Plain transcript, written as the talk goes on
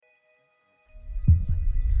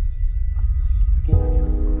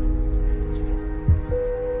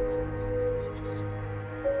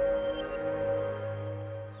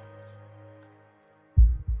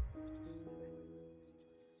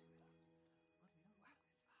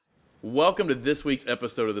Welcome to this week's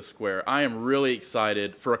episode of The Square. I am really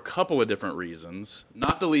excited for a couple of different reasons,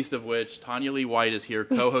 not the least of which Tanya Lee White is here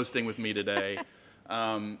co-hosting with me today.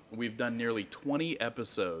 We've done nearly 20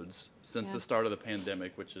 episodes since the start of the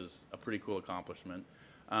pandemic, which is a pretty cool accomplishment.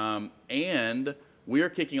 And we are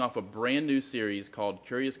kicking off a brand new series called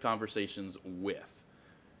Curious Conversations with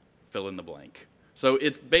fill in the blank. So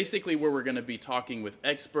it's basically where we're going to be talking with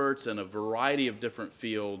experts in a variety of different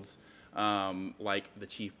fields, like the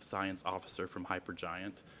chief science officer from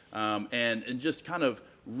Hypergiant, and just kind of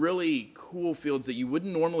really cool fields that you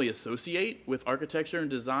wouldn't normally associate with architecture and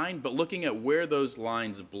design, but looking at where those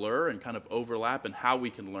lines blur and kind of overlap and how we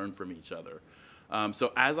can learn from each other.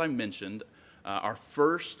 So as I mentioned, our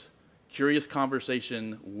first Curious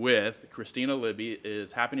Conversation with Christina Libby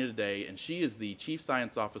is happening today, and she is the Chief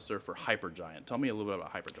Science Officer for Hypergiant. Tell me a little bit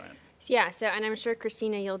about Hypergiant. Yeah, and I'm sure,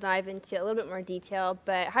 Christina, you'll dive into a little bit more detail,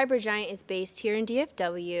 but Hypergiant is based here in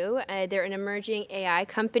DFW. They're an emerging AI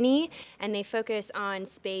company, and they focus on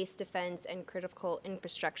space, defense, and critical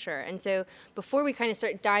infrastructure. And so before we kind of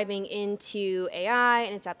start diving into AI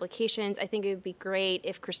and its applications, I think it would be great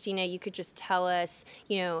if, Christina, you could just tell us,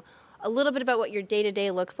 a little bit about what your day-to-day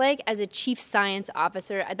looks like as a chief science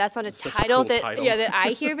officer. That's not a title that I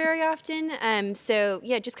hear very often.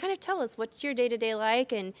 Just kind of tell us, what's your day-to-day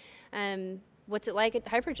like, and what's it like at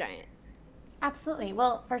Hypergiant? Absolutely.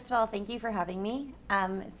 Well, first of all, thank you for having me.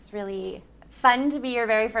 It's really fun to be your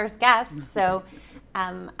very first guest. So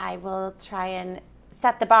I will try and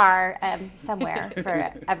set the bar somewhere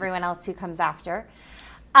for everyone else who comes after.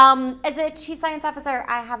 As a chief science officer,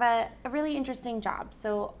 I have a really interesting job.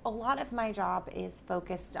 So a lot of my job is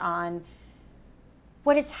focused on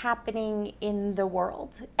what is happening in the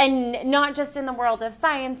world, and not just in the world of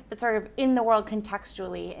science, but sort of in the world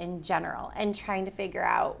contextually in general, and trying to figure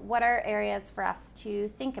out what are areas for us to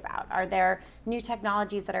think about. Are there new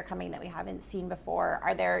technologies that are coming that we haven't seen before?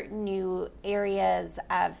 Are there new areas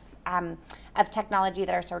of technology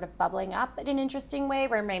that are sort of bubbling up in an interesting way,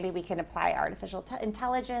 where maybe we can apply artificial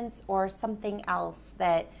intelligence or something else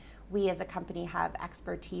that we as a company have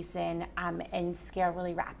expertise in, and scale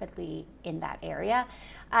really rapidly in that area.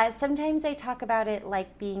 Sometimes I talk about it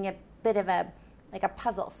like being a bit of a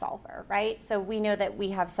puzzle solver, right? So we know that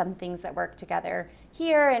we have some things that work together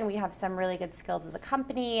here, and we have some really good skills as a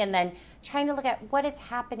company, and then trying to look at what is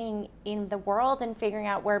happening in the world and figuring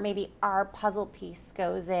out where maybe our puzzle piece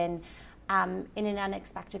goes in an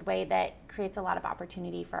unexpected way that creates a lot of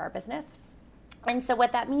opportunity for our business. And so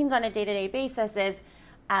what that means on a day-to-day basis is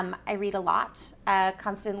I read a lot,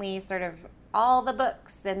 constantly, sort of all the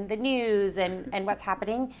books and the news and what's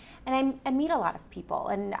happening. And I meet a lot of people,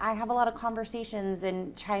 and I have a lot of conversations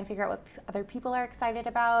and try and figure out what other people are excited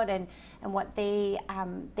about and what they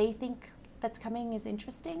think that's coming is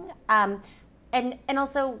interesting. And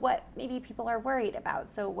also what maybe people are worried about.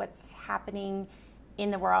 So what's happening in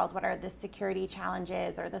the world, what are the security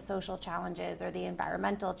challenges or the social challenges or the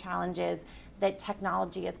environmental challenges that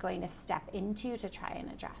technology is going to step into to try and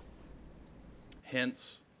address.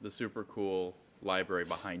 Hence the super cool library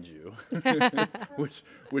behind you,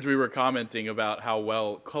 which we were commenting about how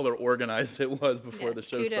well color organized it was before the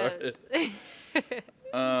show started.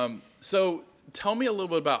 So tell me a little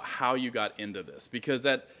bit about how you got into this, because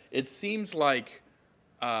it seems like,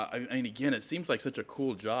 it seems like such a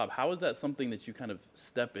cool job. How is that something that you kind of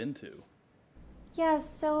step into? Yeah,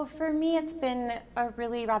 so for me, it's been a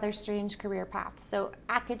really rather strange career path. So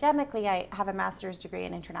academically, I have a master's degree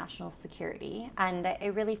in international security, and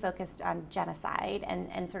I really focused on genocide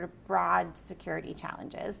and sort of broad security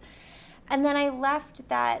challenges. And then I left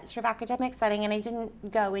that sort of academic setting, and I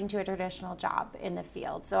didn't go into a traditional job in the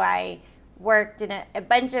field. So I worked in a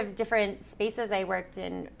bunch of different spaces. I worked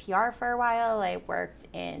in PR for a while. I worked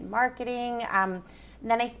in marketing. And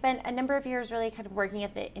then I spent a number of years really kind of working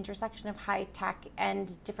at the intersection of high tech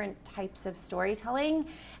and different types of storytelling.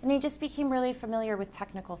 And I just became really familiar with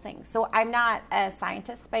technical things. So I'm not a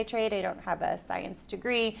scientist by trade. I don't have a science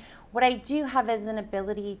degree. What I do have is an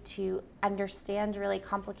ability to understand really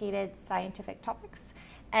complicated scientific topics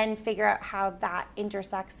and figure out how that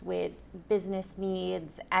intersects with business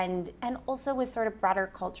needs and also with sort of broader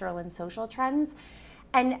cultural and social trends.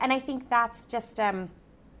 And I think that's just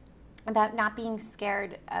about not being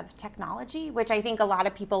scared of technology, which I think a lot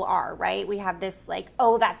of people are, right? We have this like,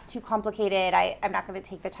 oh, that's too complicated. I'm not going to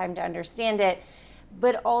take the time to understand it.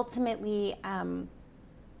 But ultimately,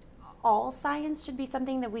 all science should be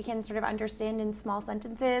something that we can sort of understand in small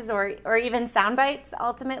sentences or even sound bites,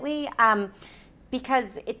 ultimately.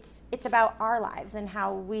 because it's about our lives and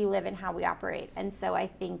how we live and how we operate. And so I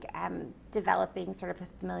think developing sort of a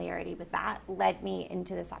familiarity with that led me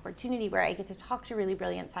into this opportunity where I get to talk to really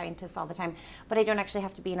brilliant scientists all the time, but I don't actually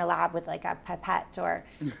have to be in a lab with like a pipette or,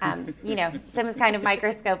 some kind of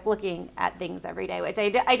microscope looking at things every day, which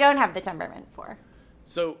I don't have the temperament for.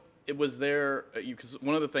 So it was there, because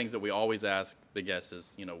one of the things that we always ask the guests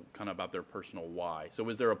is, kind of about their personal why. So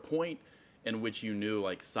was there a point in which you knew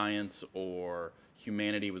like science or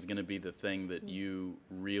humanity was going to be the thing that you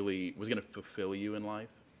really was going to fulfill you in life?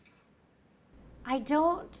 I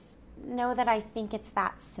don't know that I think it's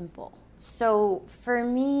that simple. So for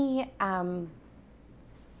me,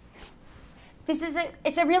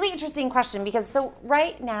 it's a really interesting question because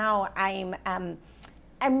right now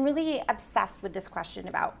I'm really obsessed with this question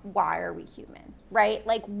about why are we human, right?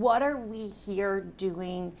 Like what are we here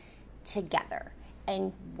doing together?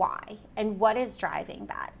 And why? And what is driving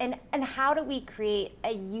that? And how do we create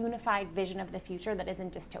a unified vision of the future that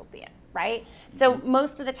isn't dystopian, right? So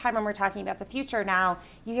most of the time when we're talking about the future now,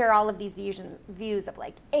 you hear all of these views of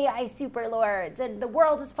like AI superlords and the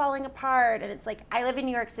world is falling apart. And it's like, I live in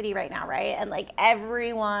New York City right now, right? And like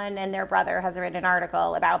everyone and their brother has written an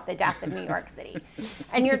article about the death of New York City.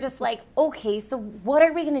 And you're just like, okay, so what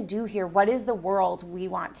are we going to do here? What is the world we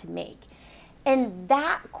want to make? And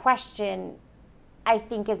that question, I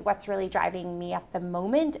think, is what's really driving me at the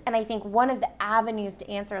moment. And I think one of the avenues to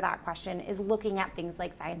answer that question is looking at things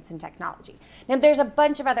like science and technology. Now, there's a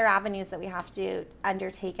bunch of other avenues that we have to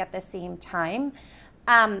undertake at the same time.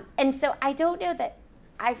 And so I don't know that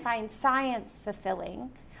I find science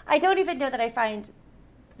fulfilling. I don't even know that I find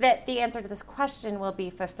that the answer to this question will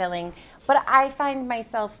be fulfilling, but I find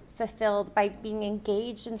myself fulfilled by being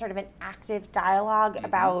engaged in sort of an active dialogue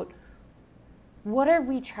about what are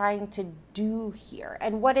we trying to do here?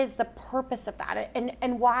 And what is the purpose of that?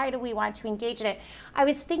 And why do we want to engage in it? I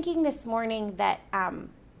was thinking this morning that,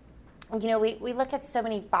 we look at so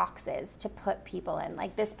many boxes to put people in.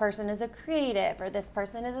 Like this person is a creative, or this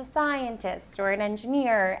person is a scientist or an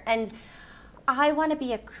engineer. And I want to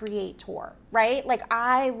be a creator, right? Like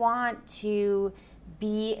I want to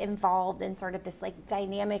be involved in sort of this like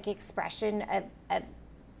dynamic expression of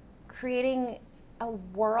creating a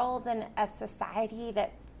world and a society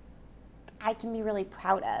that I can be really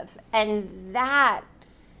proud of. And that,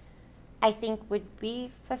 I think, would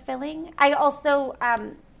be fulfilling. I also,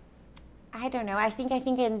 I don't know, I think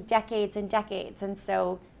in decades and decades. And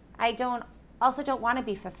so I don't want to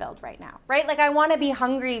be fulfilled right now, right? Like I want to be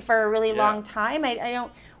hungry for a really long time. I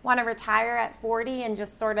don't want to retire at 40 and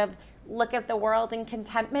just sort of look at the world in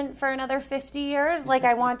contentment for another 50 years. Like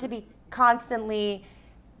I want to be constantly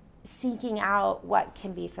seeking out what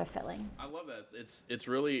can be fulfilling. I love that. It's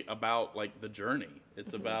really about like the journey.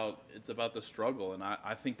 It's about the struggle, and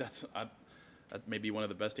I think that may be one of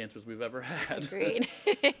the best answers we've ever had. Agreed.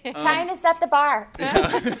 Trying to set the bar.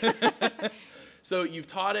 So you've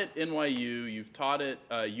taught at NYU, you've taught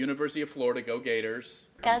at University of Florida. Go Gators!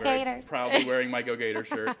 Go Gators! Proudly wearing my Go Gators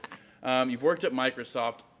shirt. You've worked at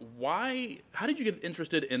Microsoft. How did you get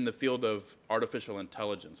interested in the field of artificial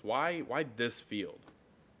intelligence? Why this field?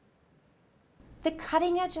 The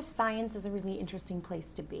cutting edge of science is a really interesting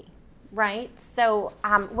place to be, right? So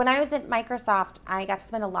when I was at Microsoft, I got to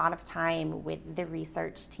spend a lot of time with the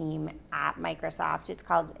research team at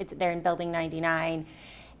Microsoft. They're in Building 99,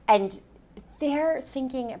 and they're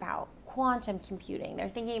thinking about quantum computing. They're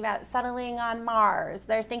thinking about settling on Mars.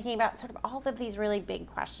 They're thinking about sort of all of these really big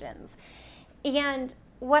questions. And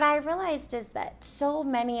what I realized is that so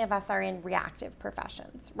many of us are in reactive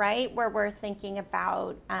professions, right? Where we're thinking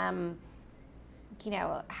about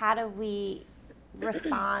how do we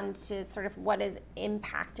respond to sort of what is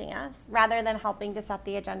impacting us rather than helping to set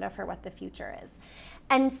the agenda for what the future is.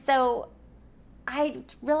 And so I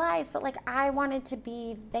realized that I wanted to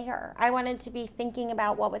be there. I wanted to be thinking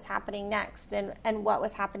about what was happening next and what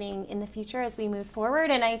was happening in the future as we move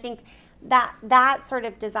forward. And I think that sort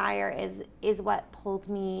of desire is what pulled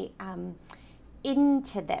me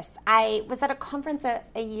into this. I was at a conference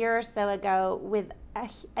a year or so ago with I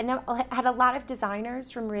had a lot of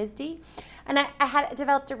designers from RISD, and I had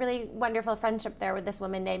developed a really wonderful friendship there with this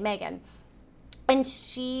woman named Megan. And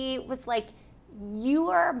she was like,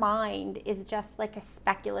 your mind is just like a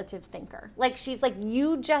speculative thinker. Like she's like,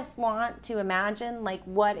 you just want to imagine like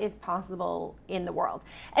what is possible in the world.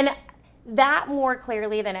 And that more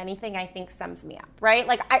clearly than anything, I think sums me up, right?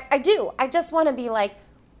 Like I do. I just want to be like,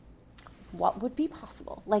 what would be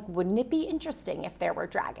possible? Like, wouldn't it be interesting if there were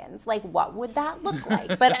dragons? Like, what would that look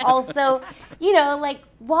like? But also,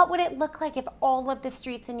 what would it look like if all of the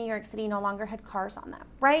streets in New York City no longer had cars on them,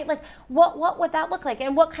 right? Like, what would that look like?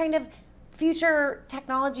 And what kind of future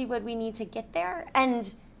technology would we need to get there?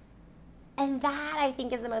 And that, I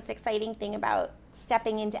think, is the most exciting thing about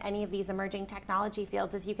stepping into any of these emerging technology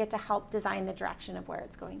fields, is you get to help design the direction of where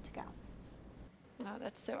it's going to go. Oh,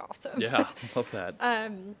 that's so awesome. Yeah, love that.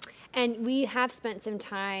 And we have spent some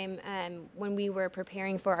time when we were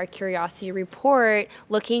preparing for our Curiosity report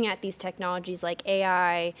looking at these technologies like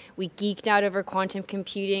AI. We geeked out over quantum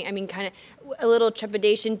computing. I mean, kind of a little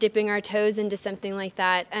trepidation dipping our toes into something like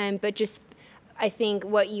that. But just, I think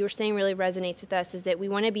what you were saying really resonates with us, is that we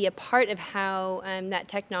want to be a part of how that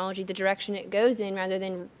technology, the direction it goes in, rather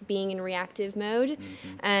than being in reactive mode.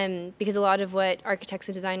 Because a lot of what architects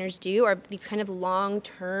and designers do are these kind of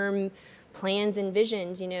long-term plans and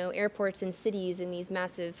visions, airports and cities and these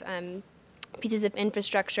massive pieces of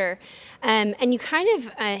infrastructure. And you kind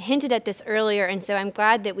of hinted at this earlier, and so I'm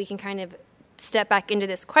glad that we can kind of step back into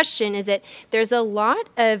this question, is that there's a lot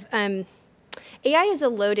of AI is a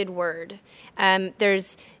loaded word.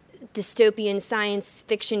 There's dystopian science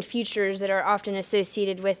fiction futures that are often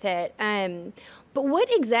associated with it. But what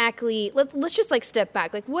exactly, let's just step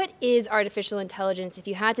back. What is artificial intelligence, if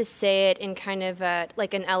you had to say it in kind of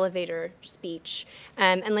like an elevator speech?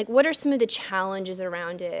 And what are some of the challenges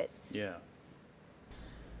around it? Yeah.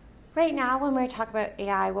 Right now, when we talk about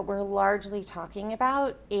AI, what we're largely talking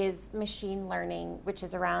about is machine learning, which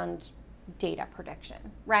is around data prediction,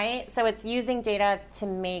 right? So it's using data to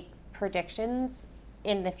make predictions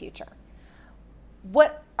in the future.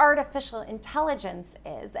 What artificial intelligence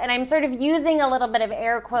is, and I'm sort of using a little bit of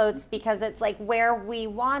air quotes because it's where we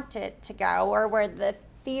want it to go, or where the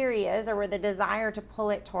theory is, or where the desire to pull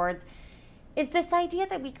it towards, is this idea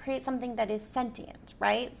that we create something that is sentient,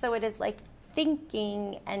 right? So it is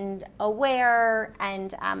thinking and aware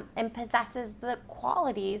and possesses the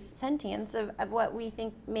qualities, sentience, of what we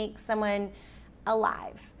think makes someone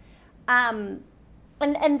alive. And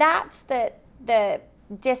that's the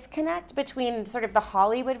disconnect between sort of the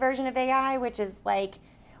Hollywood version of AI, which is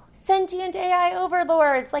sentient AI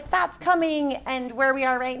overlords, that's coming, and where we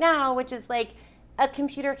are right now, which is a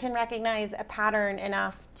computer can recognize a pattern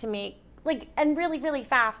enough to make, and really, really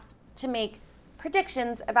fast to make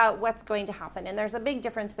predictions about what's going to happen. And there's a big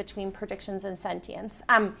difference between predictions and sentience.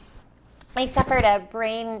 I suffered a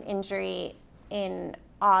brain injury in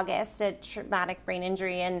August, a traumatic brain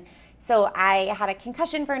injury, and so I had a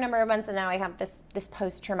concussion for a number of months, and now I have this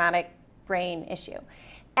post-traumatic brain issue.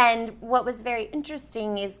 And what was very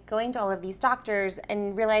interesting is going to all of these doctors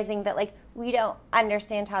and realizing that we don't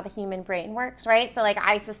understand how the human brain works, right? So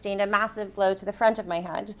I sustained a massive blow to the front of my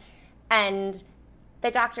head, and the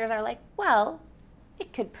doctors are well,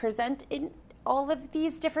 it could present in all of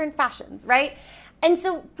these different fashions, right? And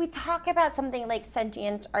so we talk about something like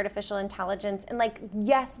sentient artificial intelligence, and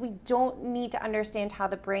yes, we don't need to understand how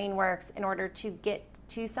the brain works in order to get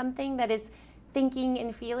to something that is thinking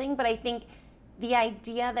and feeling, but I think the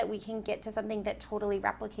idea that we can get to something that totally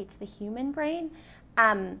replicates the human brain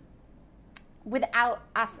without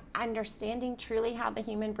us understanding truly how the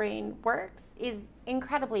human brain works is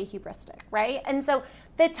incredibly hubristic, right? And so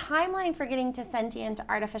the timeline for getting to sentient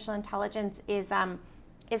artificial intelligence is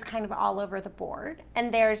kind of all over the board.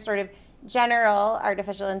 And there's sort of general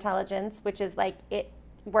artificial intelligence, which is it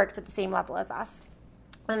works at the same level as us.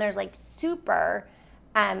 And there's super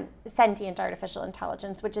sentient artificial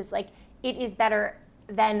intelligence, which is it is better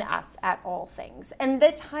than us at all things. And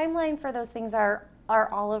the timeline for those things are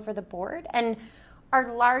all over the board and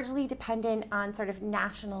are largely dependent on sort of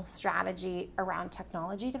national strategy around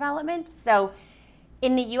technology development. So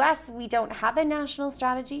in the US, we don't have a national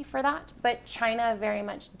strategy for that, but China very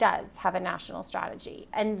much does have a national strategy.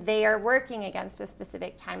 And they are working against a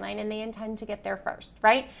specific timeline, and they intend to get there first,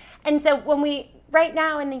 right? And so right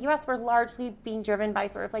now in the US, we're largely being driven by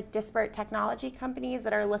sort of disparate technology companies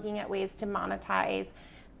that are looking at ways to monetize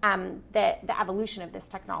the evolution of this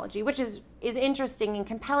technology, which is interesting and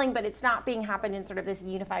compelling, but it's not being happened in sort of this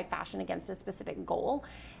unified fashion against a specific goal.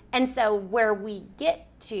 And so where we get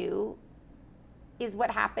to is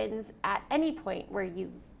what happens at any point where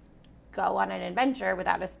you go on an adventure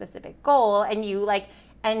without a specific goal and you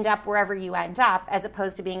end up wherever you end up, as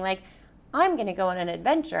opposed to being I'm going to go on an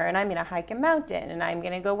adventure and I'm going to hike a mountain and I'm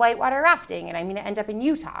going to go whitewater rafting and I'm going to end up in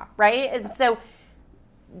Utah, right? And so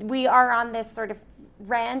we are on this sort of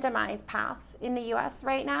randomized path in the US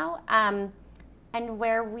right now. And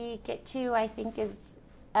where we get to, I think, is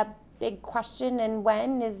a big question, and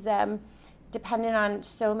when is dependent on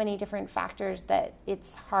so many different factors that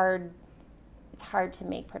it's hard it's hard to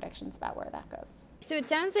make predictions about where that goes. So it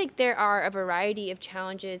sounds like there are a variety of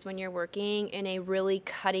challenges when you're working in a really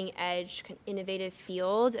cutting-edge, innovative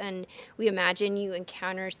field, and we imagine you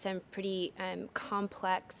encounter some pretty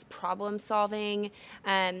complex problem-solving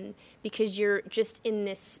because you're just in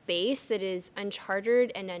this space that is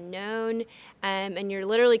uncharted and unknown, and you're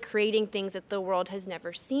literally creating things that the world has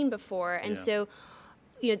never seen before. And so,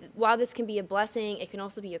 while this can be a blessing, it can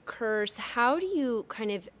also be a curse. How do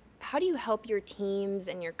you help your teams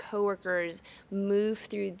and your coworkers move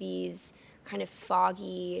through these kind of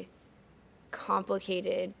foggy,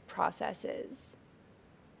 complicated processes?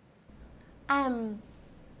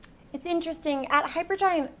 It's interesting. At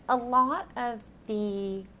Hypergiant, a lot of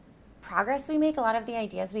the progress we make, a lot of the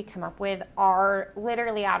ideas we come up with are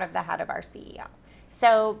literally out of the head of our CEO.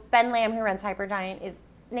 So Ben Lamb, who runs Hypergiant, is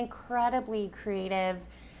an incredibly creative,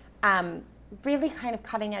 really kind of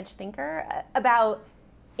cutting-edge thinker about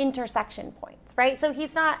intersection points, right? So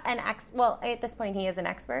he's not at this point he is an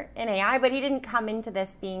expert in AI, but he didn't come into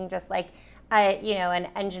this being just like an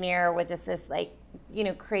engineer with just this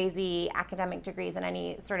crazy academic degrees in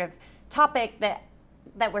any sort of topic that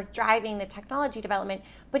we're driving the technology development,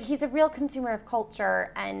 but he's a real consumer of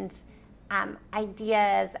culture and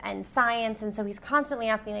ideas and science, and so he's constantly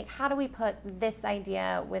asking, like, how do we put this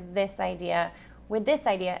idea with this idea with this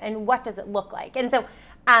idea, and what does it look like? And so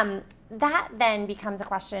that then becomes a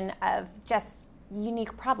question of just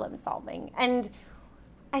unique problem solving. And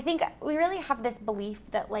I think we really have this belief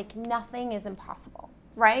that nothing is impossible,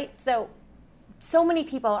 right? So many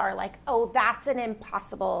people are like, oh, that's an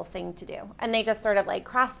impossible thing to do. And they just sort of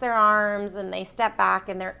cross their arms and they step back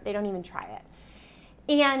and they don't even try it.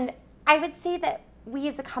 And I would say that we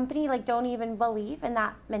as a company don't even believe in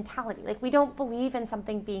that mentality. We don't believe in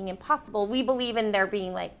something being impossible. We believe in there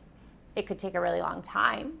being it could take a really long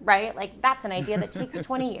time, right? That's an idea that takes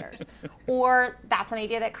 20 years. Or that's an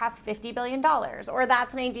idea that costs $50 billion. Or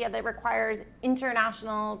that's an idea that requires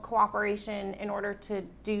international cooperation in order to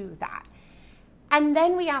do that. And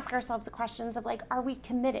then we ask ourselves the questions of are we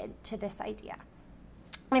committed to this idea?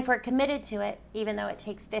 And if we're committed to it, even though it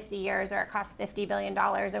takes 50 years or it costs $50 billion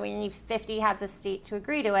or we need 50 heads of state to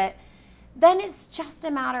agree to it, then it's just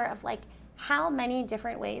a matter of how many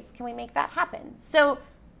different ways can we make that happen? So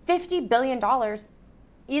 $50 billion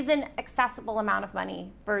is an accessible amount of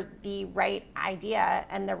money for the right idea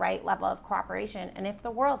and the right level of cooperation, and if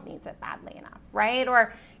the world needs it badly enough, right?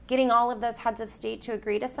 Or getting all of those heads of state to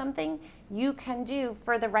agree to something you can do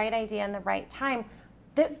for the right idea and the right time.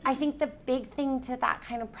 I think the big thing to that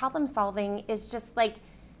kind of problem solving is just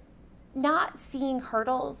not seeing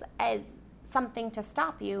hurdles as something to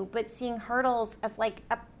stop you, but seeing hurdles as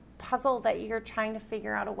a puzzle that you're trying to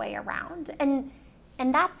figure out a way around.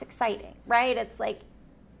 And that's exciting, right? It's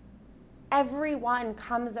everyone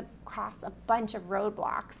comes across a bunch of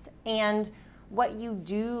roadblocks, and what you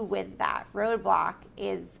do with that roadblock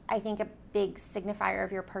is, I think, a big signifier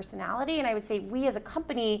of your personality. And I would say we as a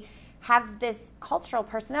company have this cultural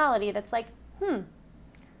personality that's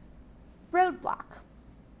roadblock.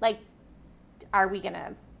 Are we going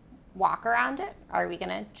to walk around it? Are we going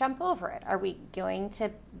to jump over it? Are we going to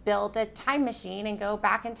build a time machine and go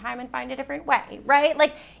back in time and find a different way, right?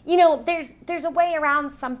 There's a way around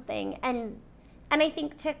something. And I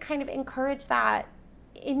think to kind of encourage that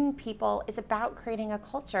in people is about creating a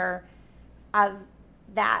culture of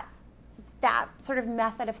that sort of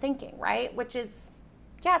method of thinking, right? Which is,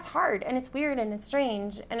 yeah, it's hard and it's weird and it's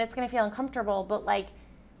strange and it's going to feel uncomfortable, but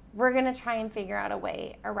we're going to try and figure out a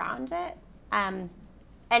way around it. And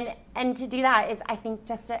to do that is, I think,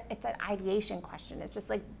 it's an ideation question. It's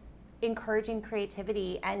just encouraging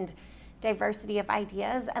creativity and diversity of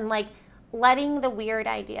ideas and letting the weird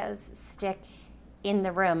ideas stick in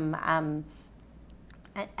the room. And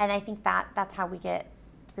I think that's how we get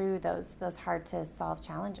through those hard to solve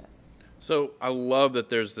challenges. So I love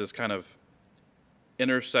that there's this kind of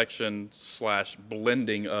intersection /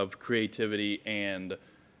 blending of creativity and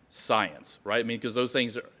science, right? I mean, because those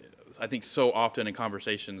things are, I think, so often in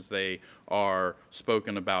conversations they are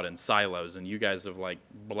spoken about in silos, and you guys have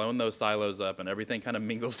blown those silos up, and everything kind of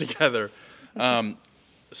mingles together.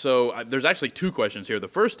 So there's actually two questions here. The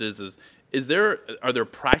first are there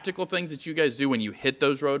practical things that you guys do when you hit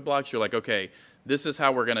those roadblocks? You're okay, this is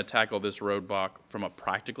how we're going to tackle this roadblock from a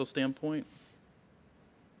practical standpoint?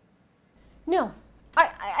 No.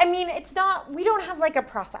 I mean, it's not, we don't have a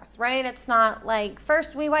process, right? It's not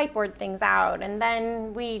first we whiteboard things out and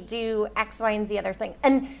then we do X, Y, and Z other thing.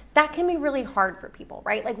 And that can be really hard for people,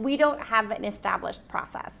 right? We don't have an established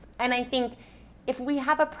process. And I think if we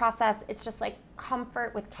have a process, it's just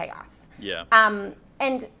comfort with chaos. Yeah.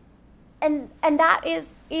 And and that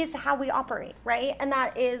is how we operate, right? And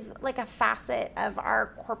that is like a facet of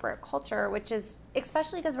our corporate culture, which is,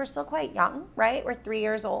 especially because we're still quite young, right? We're 3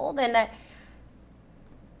 years old, and that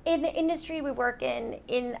in the industry we work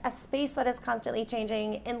in a space that is constantly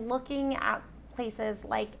changing, and looking at places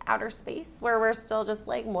like outer space where we're still just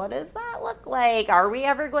like, what does that look like? Are we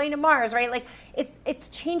ever going to Mars, right? Like it's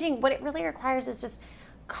changing. What it really requires is just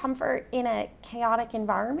comfort in a chaotic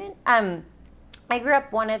environment. I grew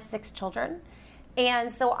up one of 6 children.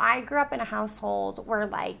 And so I grew up in a household where,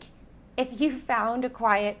 like, if you found a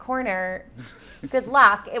quiet corner, good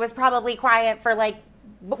luck. It was probably quiet for, like,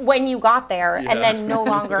 when you got there, and then no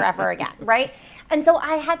longer ever again, right? And so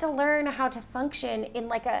I had to learn how to function in,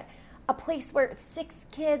 like, a place where 6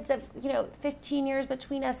 kids of, 15 years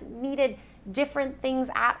between us needed different things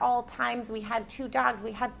at all times. We had 2 dogs.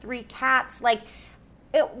 We had 3 cats. Like,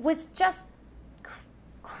 it was just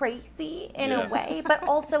crazy in a way, but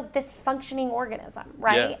also this functioning organism,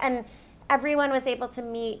 right? And everyone was able to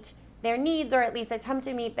meet their needs, or at least attempt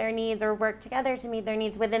to meet their needs, or work together to meet their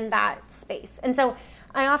needs within that space. And so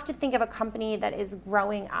I often think of a company that is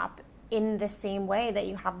growing up in the same way that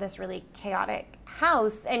you have this really chaotic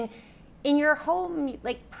house. And in your home,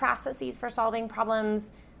 like, processes for solving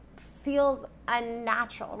problems feels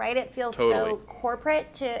unnatural, right? It feels so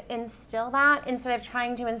corporate to instill that, instead of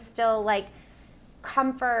trying to instill, like,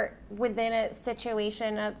 comfort within a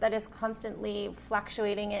situation that is constantly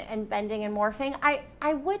fluctuating and bending and morphing.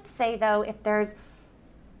 I would say, though, if there's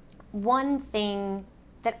one thing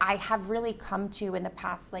that I have really come to in the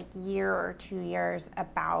past, like, year or 2 years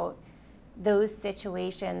about those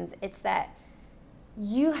situations, it's that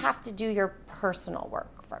you have to do your personal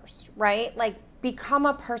work first, right? Like, become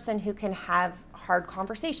a person who can have hard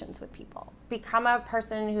conversations with people. Become a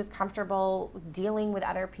person who's comfortable dealing with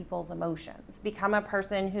other people's emotions. Become a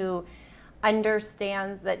person who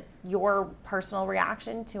understands that your personal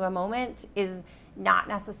reaction to a moment is not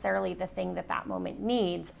necessarily the thing that moment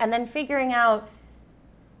needs. And then figuring out,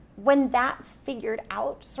 when that's figured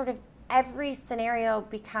out, sort of every scenario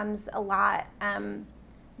becomes a lot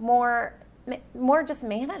more just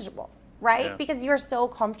manageable, right? Yeah. Because you're so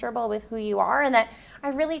comfortable with who you are. And that I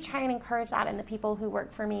really try and encourage that in the people who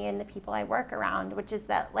work for me and the people I work around, which is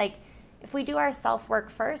that, like, if we do our self-work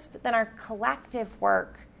first, then our collective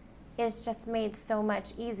work is just made so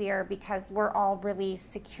much easier, because we're all really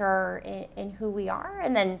secure in who we are.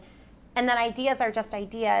 And then ideas are just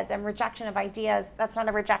ideas, and rejection of ideas, that's not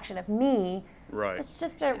a rejection of me. Right. It's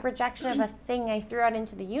just a rejection of a thing I threw out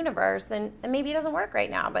into the universe, and maybe it doesn't work right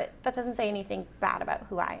now, but that doesn't say anything bad about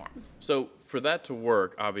who I am. So for that to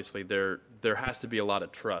work, obviously there has to be a lot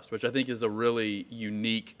of trust, which I think is a really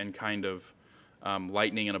unique and kind of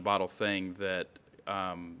lightning in a bottle thing, that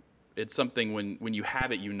it's something when you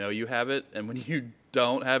have it, you know you have it, and when you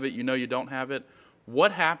don't have it, you know you don't have it.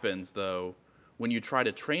 What happens, though, when you try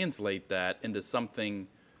to translate that into something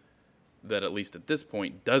that, at least at this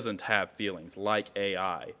point, doesn't have feelings, like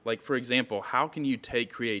AI? Like, for example, how can you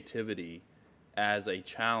take creativity as a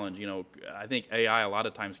challenge? I think AI a lot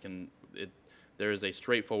of times there is a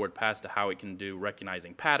straightforward path to how it can do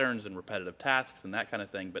recognizing patterns and repetitive tasks and that kind of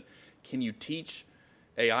thing, but can you teach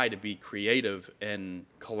AI to be creative and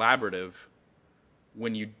collaborative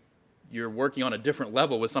when you're working on a different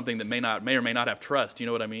level with something that may or may not have trust? You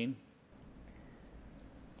know what I mean?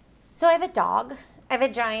 So I have a dog. I have a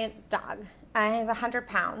giant dog. He's 100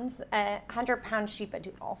 pounds, a 100-pound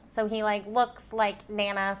sheepadoodle. So he, like, looks like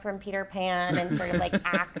Nana from Peter Pan, and sort of, like,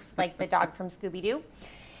 acts like the dog from Scooby-Doo.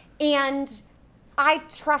 And I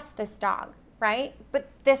trust this dog, right? But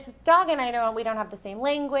this dog and I we don't have the same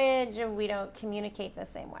language, and we don't communicate the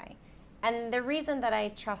same way. And the reason that I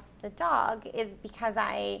trust the dog is because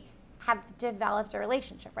I have developed a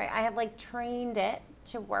relationship, right? I have, like, trained it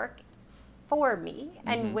to work for me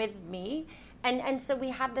and with me. And so we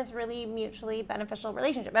have this really mutually beneficial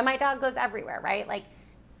relationship. And my dog goes everywhere, right? Like,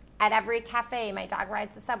 at every cafe, my dog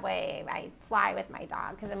rides the subway. I fly with my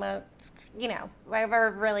dog because we have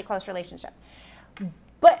a really close relationship.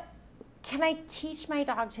 But can I teach my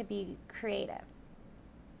dog to be creative?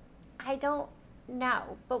 I don't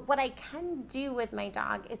know. But what I can do with my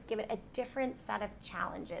dog is give it a different set of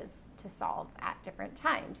challenges to solve at different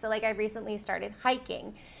times. So, like, I recently started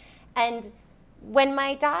hiking. And when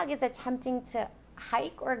my dog is attempting to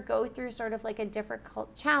hike or go through sort of like a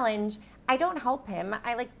difficult challenge, I don't help him.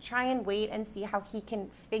 I, like, try and wait and see how he can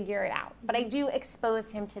figure it out. But I do expose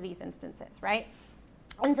him to these instances, right?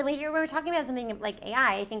 And so when we're talking about something like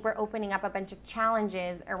AI, I think we're opening up a bunch of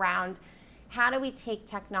challenges around how do we take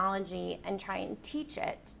technology and try and teach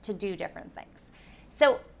it to do different things.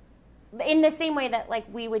 So in the same way that like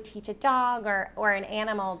we would teach a dog or an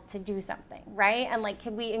animal to do something, right? And like,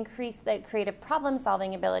 could we increase the creative problem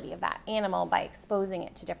solving ability of that animal by exposing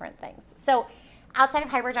it to different things? So outside of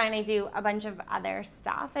Hypergiant, I do a bunch of other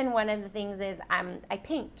stuff. And one of the things is I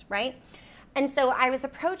paint, right? And so I was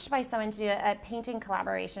approached by someone to do a painting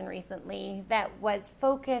collaboration recently that was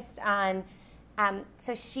focused on,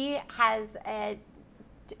 so she has a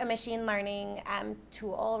machine learning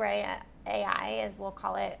tool, right? AI, as we'll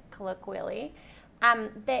call it colloquially,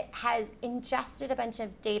 that has ingested a bunch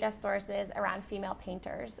of data sources around female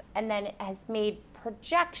painters and then has made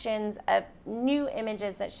projections of new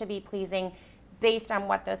images that should be pleasing based on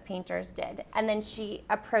what those painters did. And then she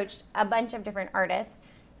approached a bunch of different artists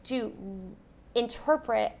to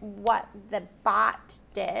interpret what the bot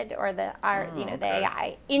did or the art, the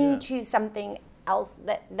AI into something else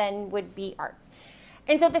that then would be art.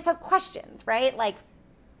 And so this has questions, right? Like,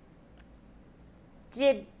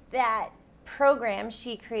 did that program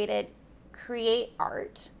she created create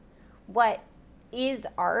art? What is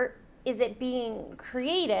art? Is it being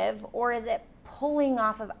creative, or is it pulling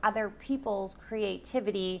off of other people's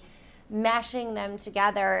creativity, mashing them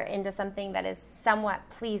together into something that is somewhat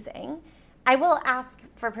pleasing? I will ask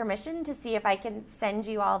for permission to see if I can send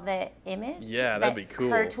you all the image. Yeah, that'd be cool.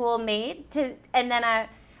 Her tool made and then I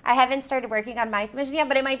haven't started working on my submission yet,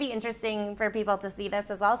 but it might be interesting for people to see this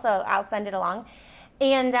as well. So I'll send it along.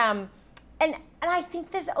 And I think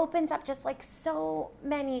this opens up just like so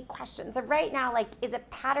many questions. So right now, like, is a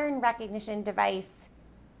pattern recognition device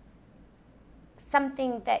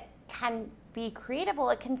something that can be creative? Well,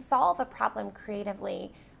 it can solve a problem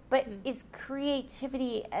creatively, but is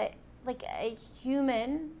creativity like a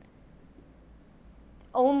human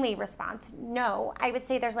only response? No. I would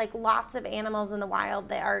say there's like lots of animals in the wild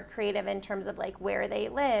that are creative in terms of like where they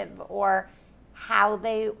live or how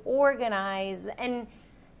they organize. And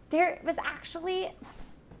there was actually,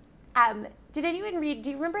 do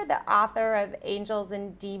you remember the author of Angels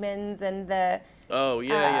and Demons and the... Oh,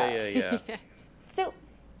 yeah. So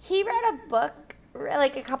he read a book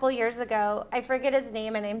like a couple years ago. I forget his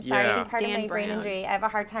name, and I'm sorry, it's part of my brain injury. I have a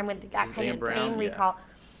hard time with that kind of name recall.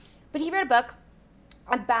 But he read a book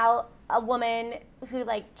about a woman who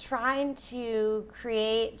like trying to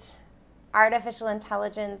create artificial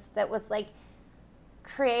intelligence that was like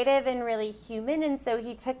creative and really human. And so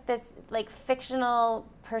he took this like fictional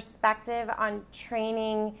perspective on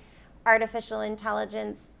training artificial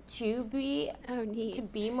intelligence to be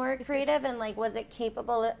more creative, and like was it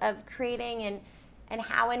capable of creating and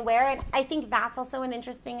how and where. And I think that's also an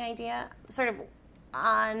interesting idea sort of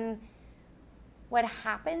on what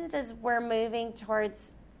happens as we're moving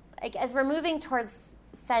towards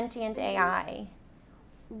sentient AI.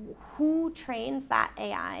 Who trains that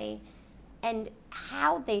AI and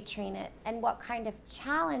how they train it and what kind of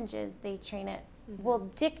challenges they train it will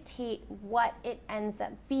dictate what it ends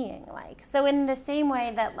up being like. So in the same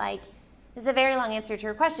way that, like, this is a very long answer to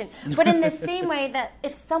your question, but in the same way that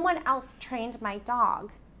if someone else trained my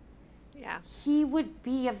dog, he would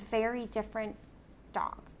be a very different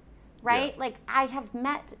dog, right? Like, I have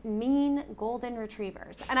met mean golden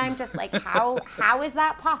retrievers, and I'm just like, how is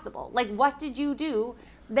that possible? Like, what did you do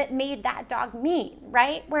that made that dog mean,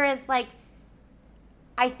 right? Whereas, like,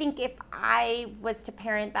 I think if I was to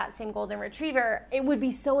parent that same golden retriever, it would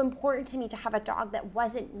be so important to me to have a dog that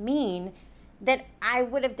wasn't mean that I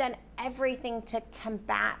would have done everything to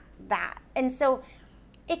combat that. And so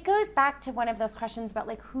it goes back to one of those questions about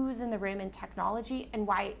like who's in the room in technology and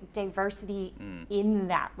why diversity in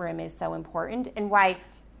that room is so important, and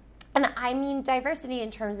I mean diversity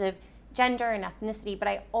in terms of gender and ethnicity, but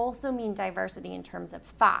I also mean diversity in terms of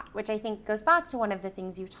thought, which I think goes back to one of the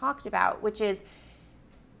things you talked about, which is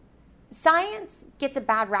science gets a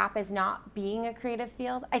bad rap as not being a creative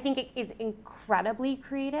field. I think it is incredibly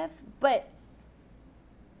creative, but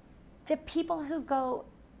the people who go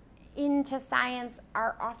into science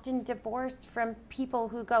are often divorced from people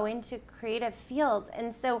who go into creative fields.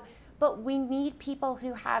 And so, but we need people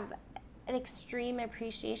who have an extreme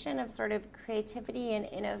appreciation of sort of creativity and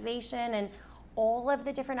innovation and all of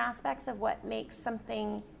the different aspects of what makes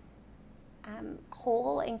something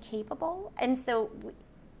whole and capable. And so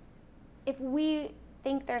if we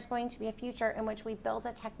think there's going to be a future in which we build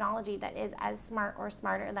a technology that is as smart or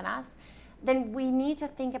smarter than us, then we need to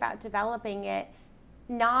think about developing it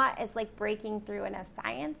not as like breaking through in a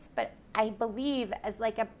science, but I believe as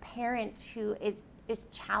like a parent who is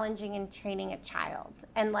challenging and training a child.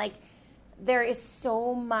 And like there is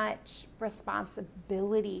so much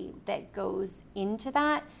responsibility that goes into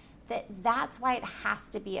that that's why it has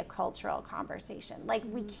to be a cultural conversation. Like,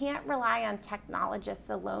 we can't rely on technologists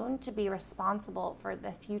alone to be responsible for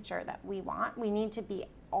the future that we want. We need to be,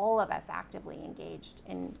 all of us, actively engaged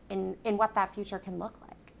in what that future can look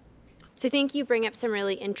like. So I think you bring up some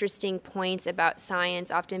really interesting points about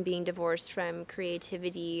science often being divorced from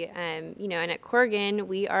creativity. And at Corgan,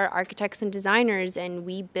 we are architects and designers, and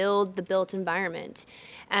we build the built environment.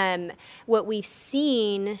 What we've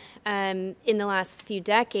seen in the last few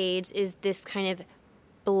decades is this kind of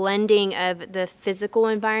blending of the physical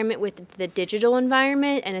environment with the digital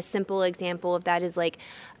environment. And a simple example of that is like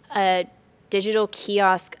a digital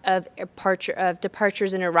kiosk of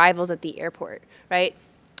departures and arrivals at the airport, right?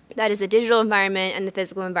 That is the digital environment and the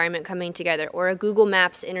physical environment coming together, or a Google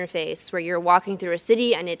Maps interface where you're walking through a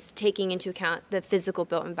city and it's taking into account the physical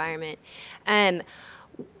built environment.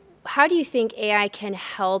 How do you think AI can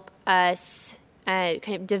help us kind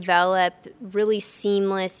of develop really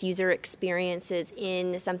seamless user experiences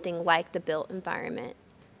in something like the built environment?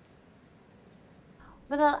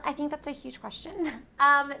 Well, I think that's a huge question.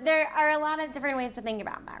 There are a lot of different ways to think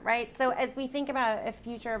about that, right? So as we think about a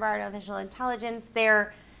future of artificial intelligence,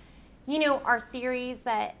 there are theories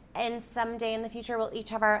that someday in the future we'll each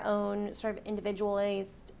have our own sort of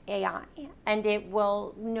individualized AI, and it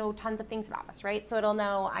will know tons of things about us, right? So it'll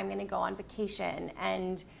know I'm going to go on vacation,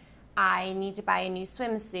 and I need to buy a new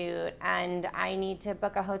swimsuit, and I need to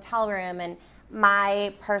book a hotel room, and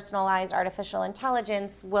my personalized artificial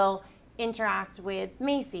intelligence will interact with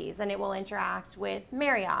Macy's, and it will interact with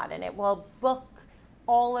Marriott, and it will book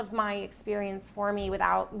all of my experience for me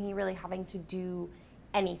without me really having to do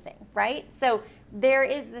anything, right? So there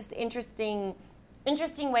is this interesting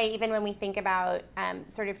way, even when we think about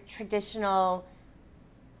sort of traditional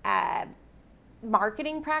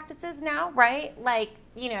marketing practices now, right? Like,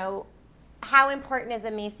 how important is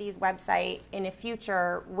a Macy's website in a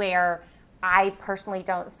future where I personally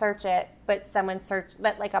don't search it,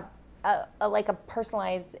 but like a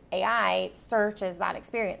personalized AI searches that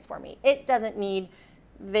experience for me. It doesn't need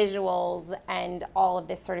visuals and all of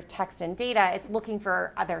this sort of text and data. It's looking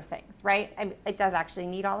for other things, right? It does actually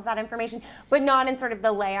need all of that information, but not in sort of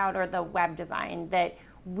the layout or the web design that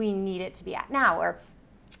we need it to be at now. Or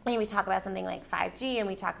when we talk about something like 5G, and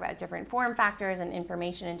we talk about different form factors and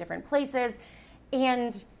information in different places,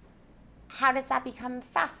 and how does that become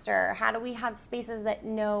faster? How do we have spaces that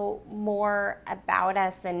know more about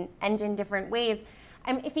us and in different ways?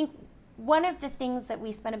 I think one of the things that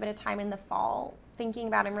we spent a bit of time in the fall thinking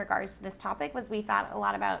about in regards to this topic was we thought a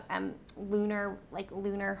lot about lunar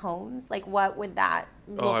homes. Like, what would that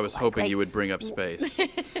look I was like? hoping you would bring up space.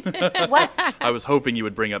 What? I was hoping you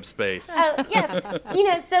would bring up space. Oh,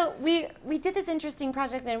 yes. So we did this interesting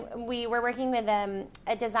project, and we were working with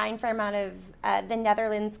a design firm out of the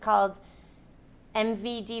Netherlands called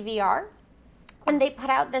MVDVR. And they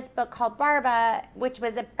put out this book called Barba, which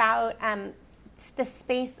was about the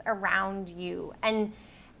space around you. And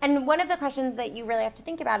one of the questions that you really have to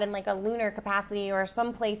think about in like a lunar capacity or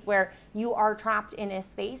some place where you are trapped in a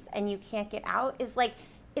space and you can't get out is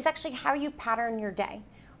actually how you pattern your day,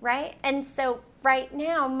 right? And so right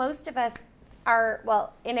now, most of us are,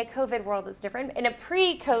 well, in a COVID world it's different. In a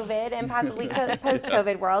pre-COVID and possibly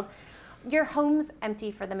post-COVID world, your home's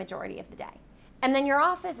empty for the majority of the day. And then your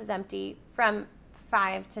office is empty from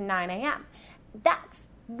 5 to 9 a.m. That's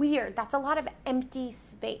weird. That's a lot of empty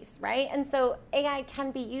space, right? And so AI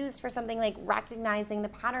can be used for something like recognizing the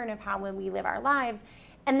pattern of how when we live our lives,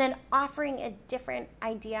 and then offering a different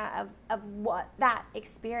idea of what that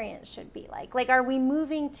experience should be like. Like, are we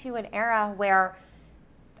moving to an era where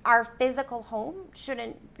our physical home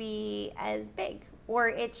shouldn't be as big, or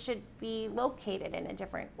it should be located in a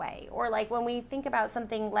different way? Or like when we think about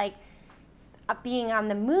something like being on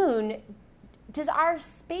the moon, does our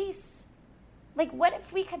space, like, what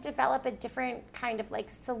if we could develop a different kind of like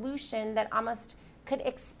solution that almost could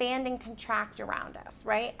expand and contract around us,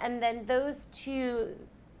 right? And then those two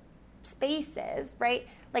spaces, right?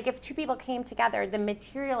 Like if two people came together, the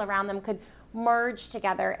material around them could merge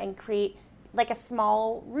together and create like a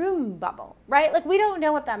small room bubble, right? Like, we don't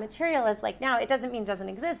know what that material is like now. It doesn't mean it doesn't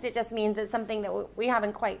exist. It just means it's something that we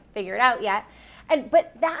haven't quite figured out yet.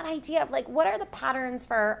 But that idea of like, what are the patterns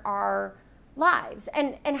for our lives,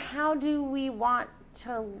 and how do we want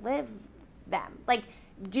to live them? Like,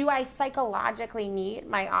 do I psychologically need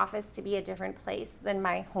my office to be a different place than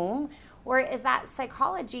my home? Or is that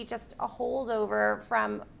psychology just a holdover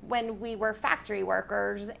from when we were factory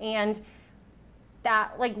workers and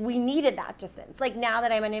that like we needed that distance? Like, now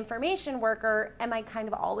that I'm an information worker, am I kind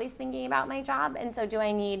of always thinking about my job? And so do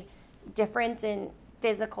I need difference in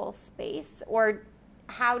physical space? Or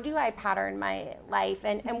how do I pattern my life,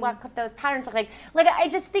 and what could those patterns look like? Like, I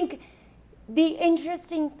just think the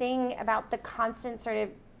interesting thing about the constant sort of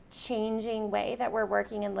changing way that we're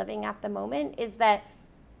working and living at the moment is that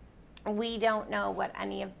we don't know what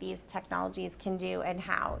any of these technologies can do and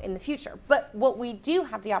how in the future. But what we do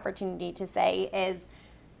have the opportunity to say is,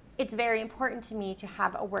 it's very important to me to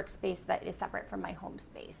have a workspace that is separate from my home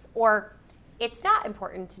space, or it's not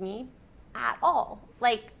important to me at all.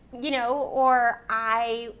 Like, or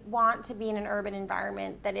I want to be in an urban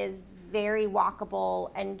environment that is very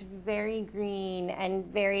walkable and very green and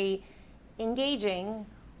very engaging,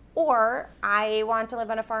 or I want to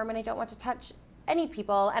live on a farm and I don't want to touch any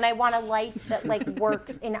people, and I want a life that like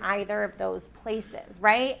works in either of those places,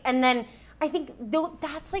 right? And then I think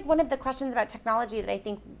that's like one of the questions about technology that I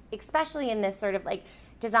think, especially in this sort of like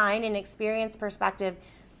design and experience perspective,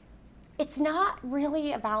 it's not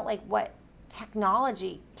really about like what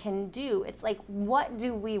technology can do. It's like, what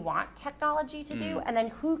do we want technology to do? And then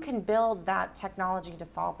who can build that technology to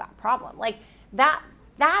solve that problem? Like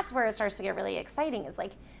that's where it starts to get really exciting, is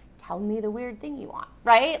like, tell me the weird thing you want,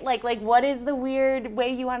 right? Like what is the weird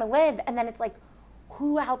way you want to live? And then it's like,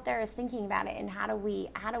 who out there is thinking about it, and how do we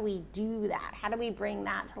do that? How do we bring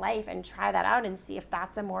that to life and try that out and see if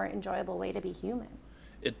that's a more enjoyable way to be human?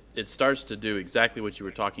 It starts to do exactly what you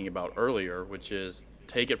were talking about earlier, which is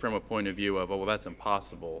take it from a point of view of, oh, well, that's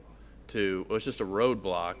impossible, to, well, it's just a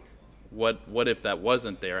roadblock. What if that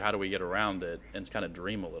wasn't there? How do we get around it? And kind of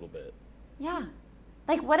dream a little bit. Yeah.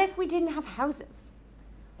 Like, what if we didn't have houses?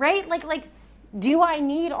 Right? Like, do I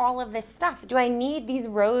need all of this stuff? Do I need these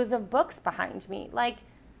rows of books behind me? Like,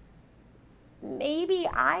 maybe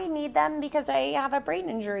I need them because I have a brain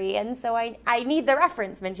injury, and so I need the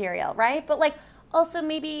reference material, right? But like, also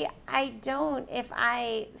maybe I don't if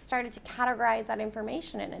I started to categorize that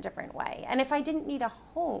information in a different way. And if I didn't need a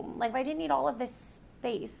home, like if I didn't need all of this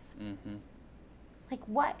space, like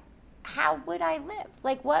how would I live?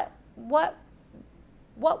 Like what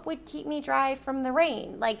would keep me dry from the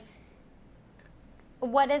rain? Like,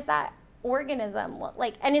 what does that organism look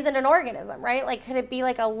like? And is it an organism, right? Like, could it be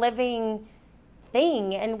like a living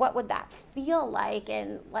thing? And what would that feel like?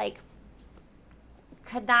 And like,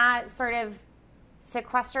 could that sort of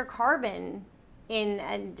sequester carbon in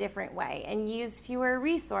a different way and use fewer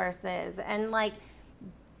resources? And like,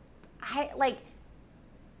 can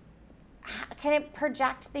it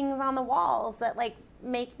project things on the walls that like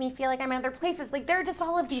make me feel like I'm in other places? Like, there are just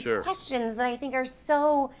all of these questions that I think are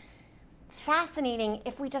so fascinating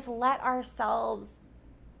if we just let ourselves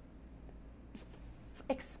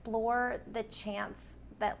explore the chance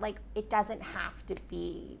that like it doesn't have to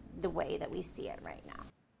be the way that we see it right now.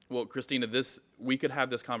 Well, Christina, we could have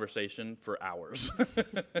this conversation for hours.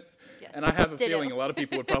 Yes. And I have a feeling a lot of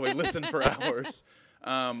people would probably listen for hours.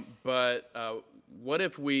 But what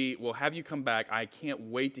if we'll have you come back? I can't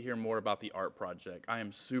wait to hear more about the art project. I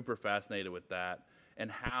am super fascinated with that and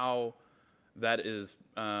how that is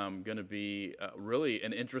going to be really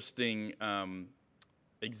an interesting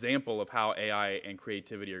example of how AI and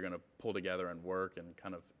creativity are going to pull together and work and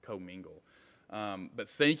kind of commingle. But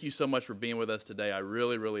thank you so much for being with us today. I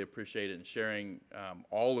really, really appreciate it and sharing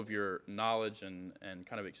all of your knowledge and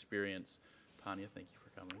kind of experience. Tanya, thank you for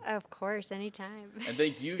coming. Of course, anytime. And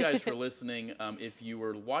thank you guys for listening. If you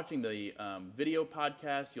were watching the video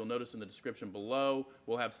podcast, you'll notice in the description below,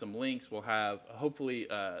 we'll have some links. We'll have hopefully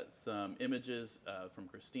some images from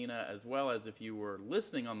Christina, as well as if you were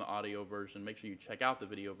listening on the audio version, make sure you check out the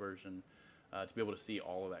video version to be able to see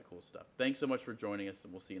all of that cool stuff. Thanks so much for joining us,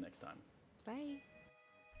 and we'll see you next time. Bye.